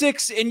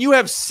 66, and you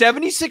have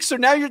 76. So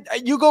now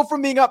you go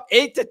from being up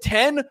 8 to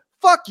 10.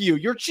 Fuck you.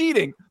 You're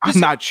cheating. I'm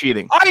not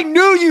cheating. I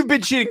knew you've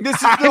been cheating. This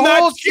is the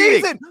whole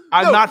season.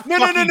 I'm not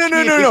fucking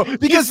cheating. No.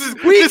 Because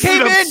this is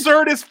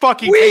absurd as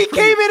fucking. We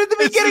came in at the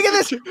beginning of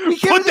this.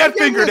 Put that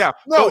finger down.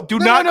 No, do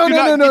not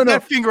get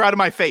that finger out of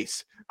my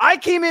face. I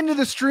came into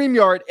the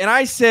StreamYard and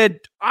I said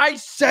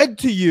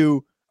to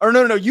you, or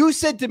no, you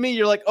said to me,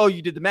 you're like, oh,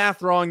 you did the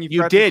math wrong.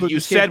 You did. You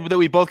said that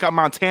we both got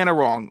Montana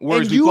wrong,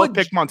 whereas we both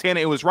picked Montana.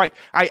 It was right.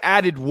 I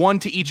added 1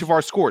 to each of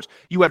our scores.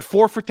 You had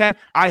 4 for 10.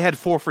 I had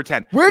 4 for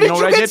 10. Where did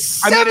you get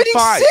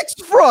 76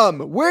 from?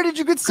 Where did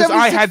you get 76 from?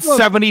 Because I had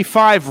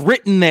 75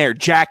 written there,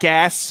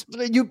 jackass.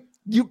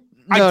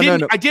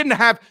 I didn't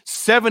have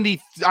 70.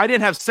 I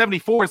didn't have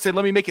 74 and said,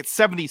 let me make it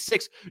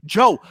 76.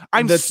 Joe,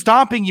 I'm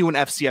stomping you in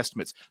FC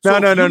estimates. So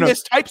if you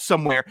mistype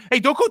somewhere, hey,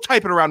 don't go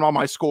type it around on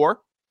my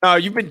score. No,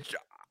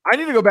 I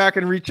need to go back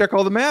and recheck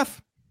all the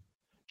math.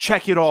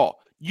 Check it all.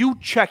 You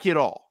check it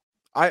all.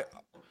 I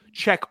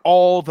check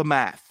all the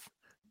math.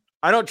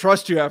 I don't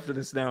trust you after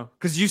this now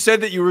because you said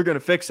that you were going to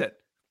fix it.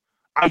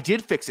 I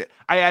did fix it.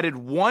 I added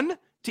 1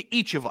 to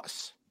each of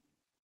us.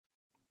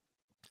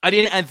 I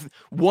didn't add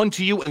 1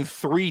 to you and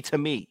 3 to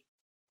me.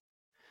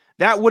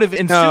 That would have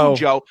ensued,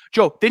 Joe.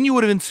 Joe, then you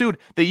would have ensued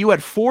that you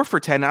had 4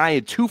 for 10 and I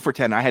had 2 for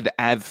 10. I had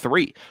to add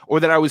 3. Or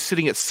that I was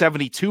sitting at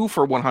 72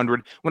 for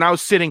 100 when I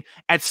was sitting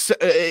at...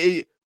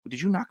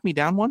 did you knock me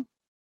down 1?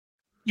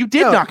 You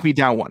did knock me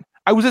down 1.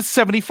 I was at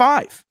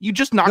 75. You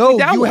just knocked me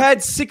down 1. You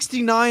had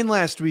 69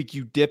 last week,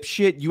 you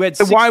dipshit. You had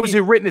 60. Why was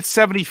it written at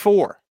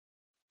 74?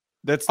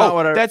 That's not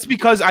what I... That's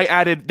because I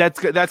added... That's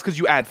because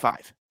you add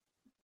 5.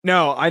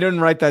 No, I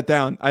didn't write that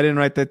down. I'm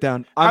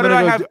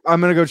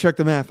gonna go check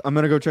the math.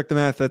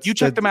 You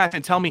check the math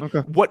and tell me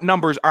what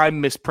numbers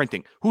I'm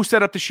misprinting. Who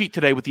set up the sheet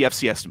today with the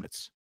FC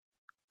estimates?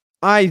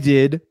 I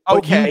did.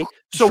 Okay.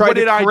 So what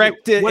did I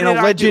correct it? An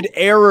alleged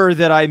error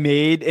that I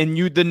made, and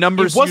the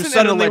numbers you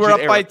suddenly were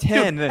up by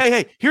 10. Dude,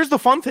 hey, here's the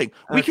fun thing.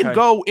 We can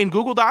go in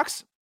Google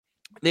Docs.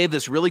 They have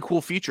this really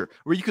cool feature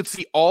where you could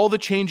see all the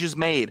changes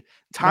made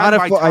time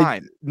by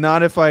time.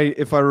 Not if I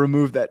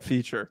remove that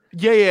feature.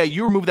 Yeah,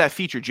 you remove that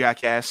feature,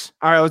 jackass.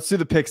 All right, let's do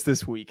the picks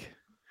this week.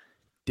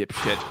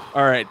 Dipshit.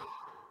 All right.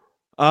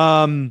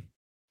 God.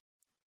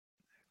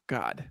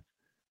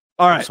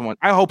 All right.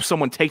 I hope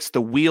someone takes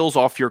the wheels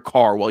off your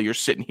car while you're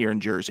sitting here in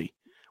Jersey.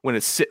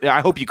 I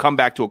hope you come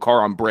back to a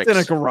car on bricks.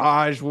 It's in a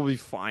garage. We'll be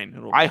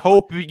fine. I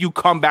hope you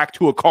come back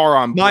to a car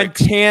on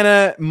bricks.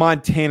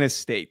 Montana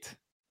State.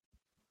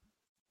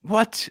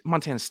 What?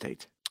 Montana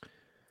State.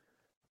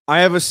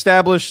 I have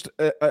established.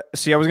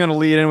 See, I was going to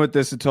lead in with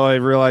this until I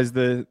realized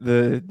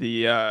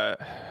the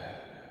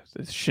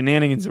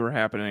shenanigans that were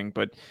happening.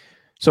 But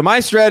so my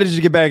strategy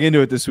to get back into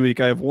it this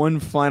week, I have one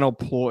final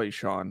ploy,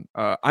 Sean.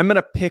 I'm going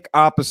to pick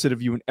opposite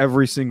of you in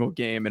every single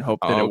game and hope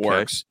that it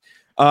works.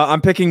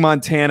 I'm picking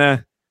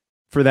Montana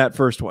for that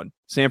first one.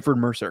 Samford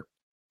Mercer.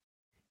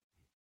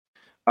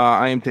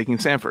 I am taking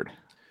Samford.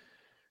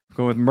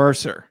 Going with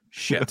Mercer.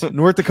 Shit.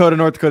 North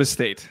Dakota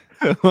State.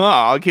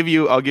 I'll give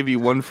you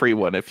one free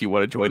one if you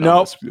want to join.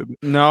 No.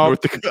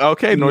 North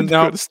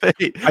Dakota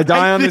State. I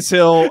die on this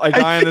hill.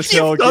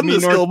 Give me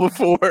hill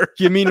before.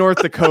 Give me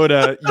North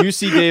Dakota.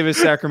 UC Davis,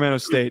 Sacramento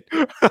State.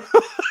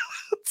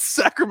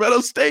 Sacramento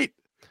State.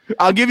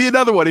 I'll give you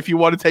another one if you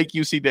want to take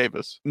UC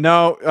Davis.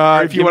 No,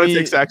 if you want to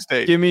take Sac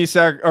State. Give me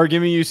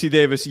UC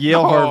Davis.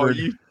 Yale, Harvard.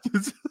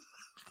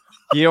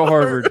 Yale,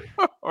 Harvard.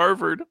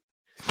 Harvard.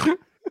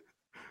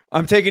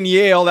 I'm taking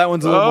Yale. That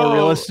one's a little more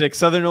realistic.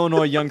 Southern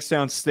Illinois,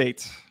 Youngstown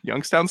State.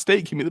 Youngstown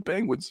State. Give me the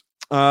Penguins.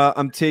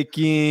 I'm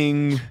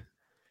taking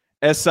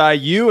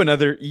SIU,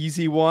 another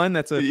easy one.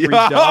 That's a free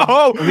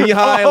dub.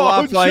 Lehigh,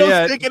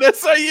 Lafayette. Joe's taking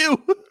SIU.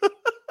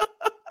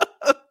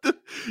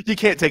 You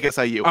can't take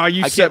SIU. Oh,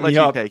 you I set can't let me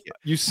up. You take it.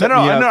 You set me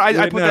up. No,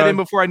 I put that in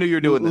before I knew you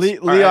were doing this.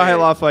 Lehigh,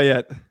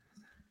 Lafayette.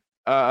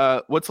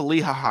 What's a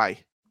Lehigh?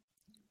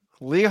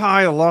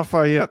 Lehigh,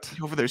 Lafayette.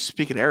 Over there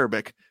speaking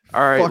Arabic.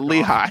 All right, fuck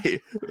Lehigh.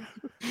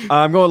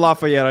 I'm going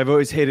Lafayette. I've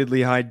always hated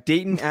Lehigh.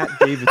 Dayton at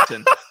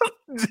Davidson.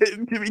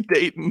 Give me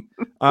Dayton.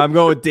 I'm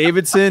going with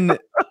Davidson.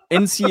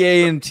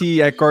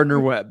 NCA&T at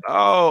Gardner-Webb.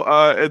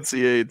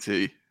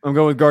 NCA&T. I'm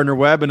going with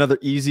Gardner-Webb. Another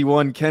easy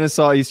one.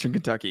 Kennesaw, Eastern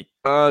Kentucky.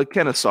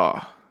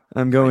 Kennesaw.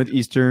 I'm going with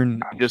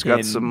Eastern. I just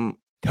got some.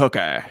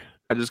 Okay.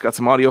 I just got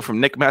some audio from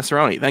Nick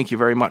Massaroni. Thank you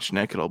very much,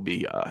 Nick. It'll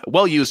be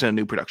well used in a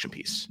new production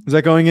piece. Is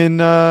that going in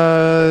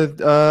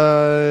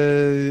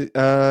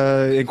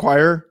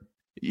Inquirer?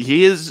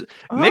 He is.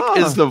 Nick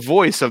is the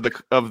voice of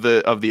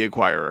the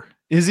Inquirer.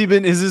 Is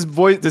his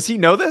voice? Does he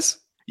know this?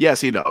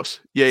 Yes, he knows.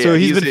 Yeah. So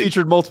he's been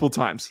featured multiple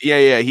times.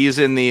 Yeah. He's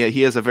in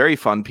he has a very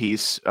fun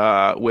piece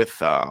with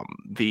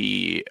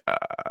the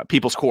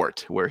People's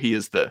Court, where he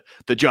is the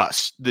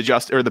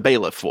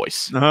bailiff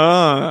voice.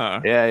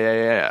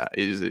 Yeah.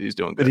 He's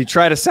doing good. Did he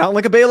try to sound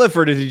like a bailiff,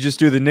 or did he just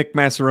do the Nick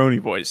Massaroni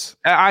voice?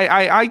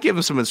 I give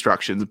him some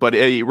instructions, but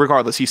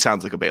regardless, he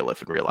sounds like a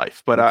bailiff in real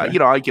life. But okay.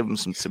 I give him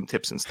some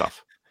tips and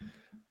stuff.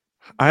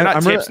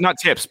 Not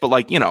tips, but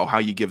like, how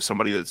you give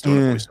somebody that's doing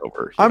a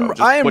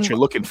voiceover, what you're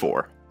looking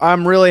for.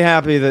 I'm really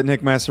happy that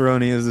Nick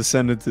Massaroni has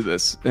ascended to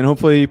this, and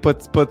hopefully he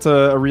puts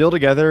a reel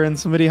together and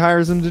somebody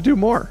hires him to do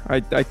more.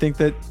 I think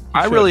that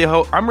I'm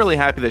really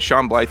happy that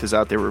Sean Blythe is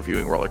out there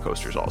reviewing roller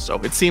coasters also.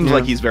 It seems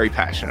like he's very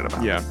passionate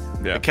about it. Yeah.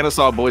 The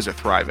Kennesaw boys are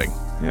thriving.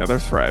 Yeah, they're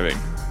thriving.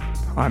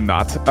 I'm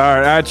not. All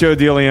right, at Joe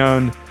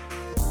DeLeon,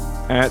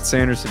 at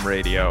Sanderson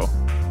Radio.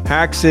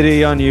 Hack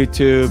City on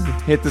YouTube.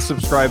 Hit the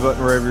subscribe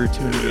button wherever you're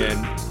tuning in.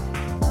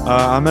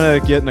 I'm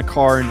going to get in the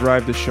car and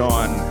drive to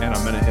Sean, and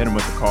I'm going to hit him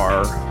with the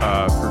car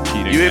for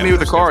cheating. You hit me with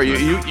the car.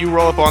 You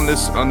roll up on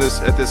this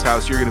at this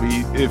house, you're going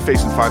to be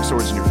facing 5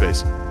 swords in your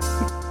face.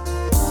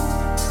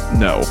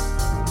 No.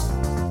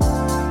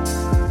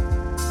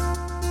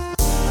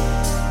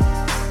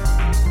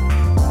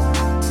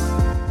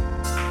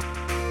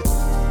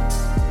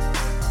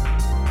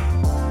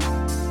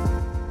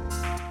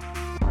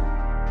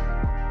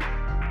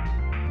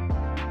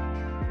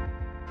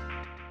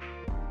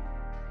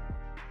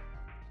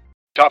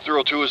 Top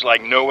Thrill 2 is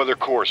like no other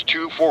course.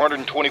 2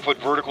 420-foot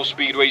vertical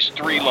speedways,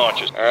 3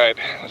 launches. All right,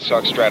 let's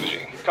talk strategy.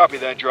 Copy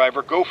that,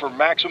 driver. Go for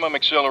maximum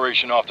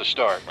acceleration off the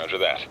start. Roger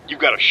that. You've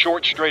got a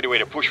short straightaway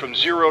to push from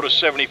 0 to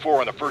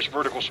 74 on the first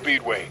vertical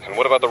speedway. And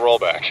what about the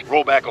rollback?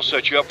 Rollback will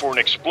set you up for an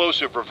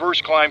explosive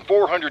reverse climb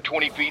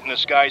 420 feet in the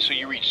sky so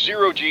you reach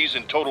 0 Gs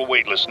in total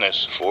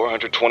weightlessness.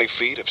 420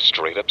 feet of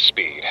straight-up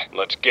speed.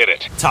 Let's get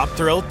it. Top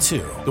Thrill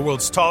 2, the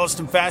world's tallest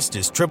and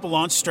fastest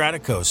triple-launch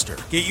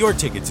Stratocoaster. Get your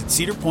tickets at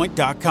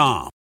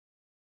cedarpoint.com.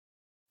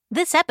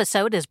 This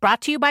episode is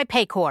brought to you by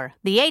Paycor,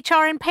 the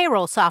HR and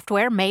payroll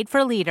software made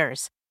for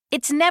leaders.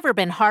 It's never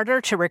been harder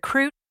to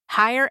recruit,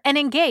 hire, and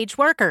engage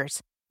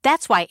workers.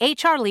 That's why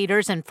HR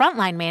leaders and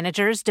frontline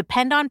managers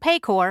depend on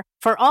Paycor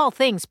for all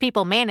things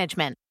people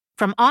management,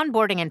 from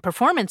onboarding and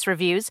performance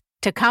reviews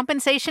to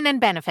compensation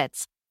and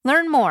benefits.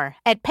 Learn more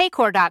at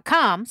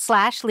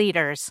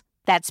paycor.com/leaders.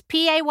 That's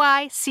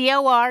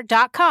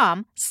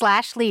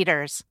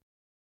PAYCOR.com/leaders.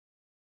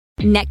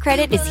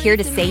 NetCredit is here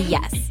to say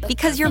yes,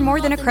 because you're more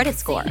than a credit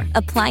score.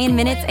 Apply in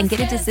minutes and get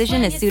a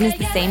decision as soon as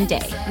the same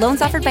day.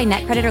 Loans offered by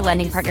NetCredit or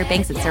lending partner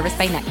banks and serviced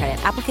by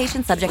NetCredit.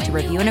 Application subject to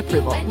review and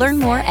approval. Learn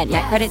more at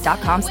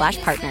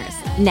netcredit.com/partners.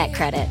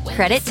 NetCredit.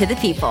 Credit to the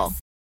people.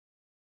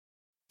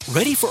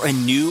 Ready for a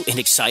new and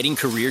exciting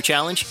career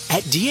challenge?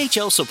 At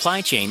DHL Supply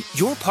Chain,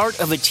 you're part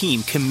of a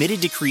team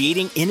committed to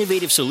creating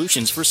innovative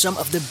solutions for some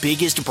of the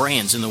biggest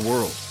brands in the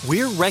world.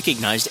 We're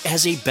recognized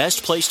as a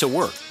best place to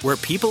work, where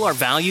people are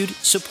valued,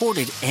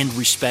 supported, and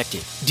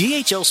respected.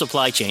 DHL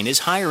Supply Chain is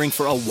hiring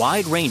for a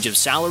wide range of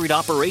salaried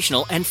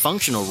operational and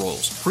functional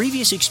roles.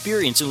 Previous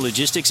experience in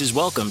logistics is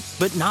welcome,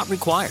 but not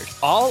required.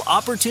 All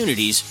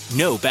opportunities,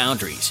 no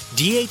boundaries.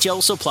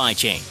 DHL Supply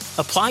Chain.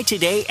 Apply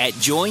today at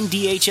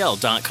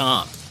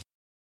joindhl.com.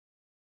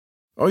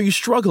 Are you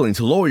struggling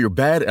to lower your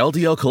bad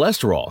LDL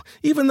cholesterol,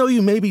 even though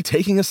you may be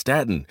taking a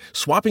statin,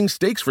 swapping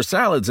steaks for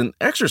salads, and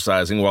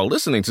exercising while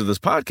listening to this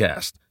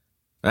podcast?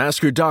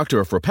 Ask your doctor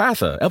if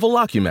Repatha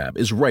Evolocumab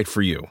is right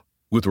for you.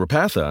 With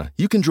Repatha,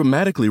 you can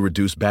dramatically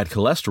reduce bad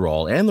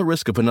cholesterol and the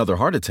risk of another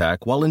heart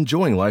attack while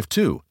enjoying life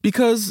too,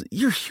 because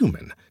you're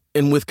human.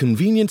 And with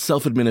convenient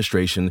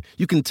self-administration,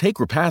 you can take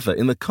Repatha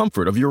in the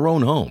comfort of your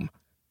own home.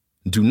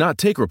 Do not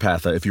take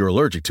Repatha if you're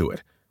allergic to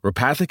it.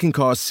 Repatha can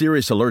cause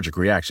serious allergic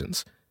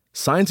reactions.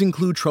 Signs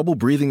include trouble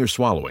breathing or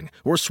swallowing,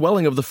 or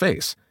swelling of the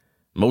face.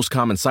 Most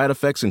common side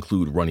effects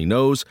include runny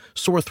nose,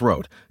 sore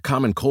throat,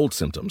 common cold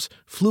symptoms,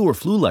 flu or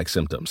flu-like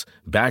symptoms,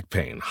 back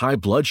pain, high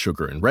blood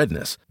sugar and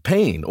redness,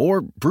 pain,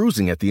 or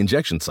bruising at the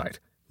injection site.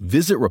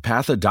 Visit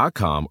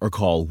Repatha.com or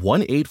call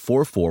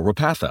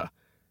 1-844-REPATHA.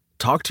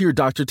 Talk to your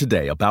doctor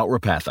today about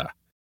Repatha.